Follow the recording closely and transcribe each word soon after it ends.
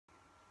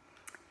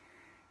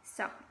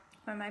So,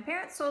 when my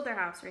parents sold their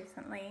house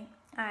recently,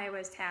 I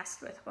was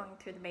tasked with going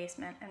through the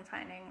basement and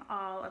finding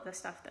all of the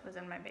stuff that was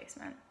in my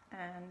basement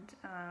and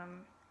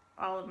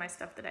all of my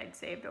stuff that I'd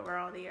saved over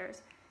all the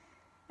years.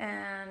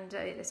 And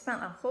I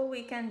spent a whole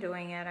weekend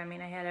doing it. I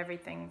mean, I had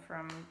everything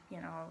from, you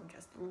know,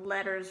 just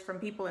letters from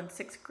people in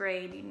 6th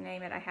grade, you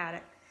name it, I had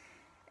it.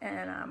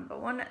 And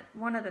but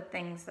one of the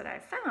things that I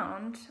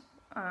found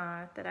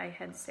that I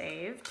had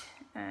saved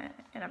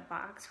in a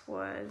box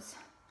was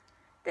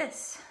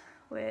this,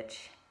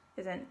 which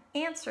is an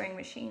answering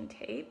machine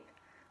tape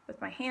with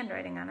my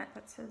handwriting on it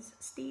that says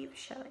Steve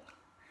Shelley.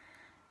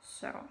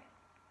 So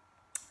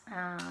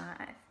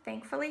I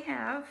thankfully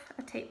have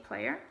a tape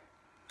player,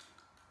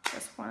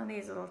 just one of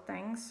these little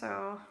things,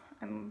 so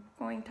I'm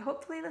going to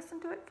hopefully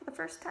listen to it for the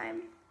first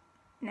time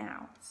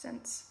now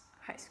since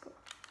high school.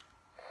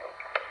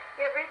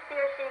 You have reached the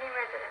receiving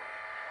residence.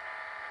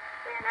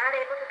 We are not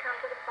able to come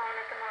to the phone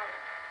at the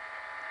moment.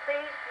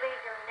 Please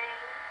leave your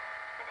name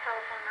and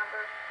telephone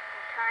number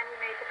and time you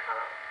made the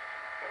call,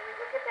 and we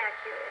will get back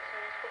to you as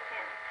soon as we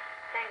can.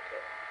 Thank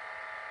you.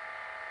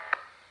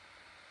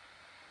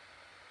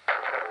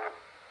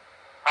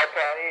 Hi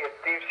Patty, it's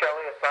Steve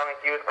Shelley of Sonic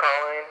Youth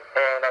calling,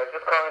 and I was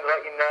just calling to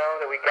let you know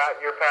that we got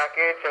your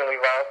package and we've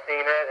all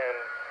seen it and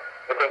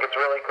we think it's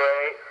really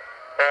great.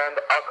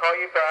 And I'll call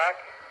you back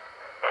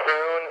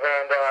soon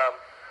and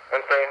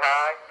say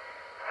hi.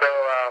 So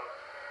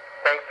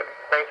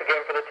thanks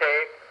again for the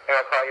tape,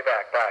 and I'll call you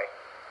back. Bye.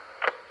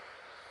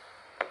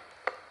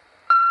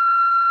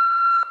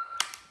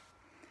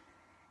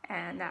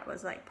 And that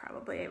was like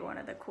probably one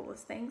of the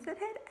coolest things that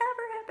had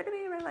ever happened to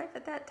me in my life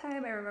at that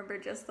time. I remember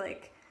just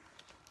like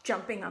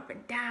jumping up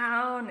and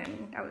down,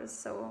 and I was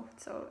so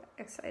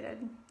excited.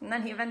 And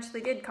then he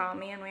eventually did call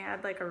me, and we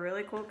had like a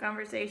really cool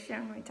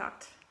conversation. We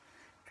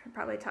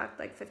probably talked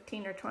like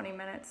 15 or 20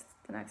 minutes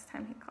the next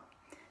time he called.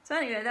 So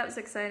anyway, that was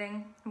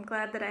exciting. I'm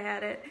glad that I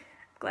had it.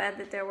 Glad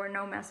that there were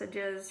no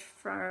messages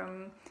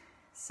from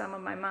some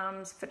of my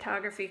mom's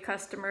photography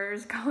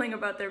customers calling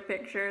about their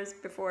pictures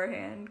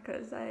beforehand,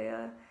 because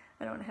I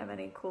don't have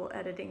any cool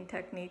editing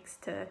techniques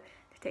to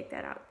take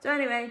that out. So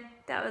anyway,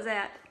 that was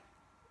that.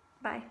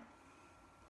 Bye.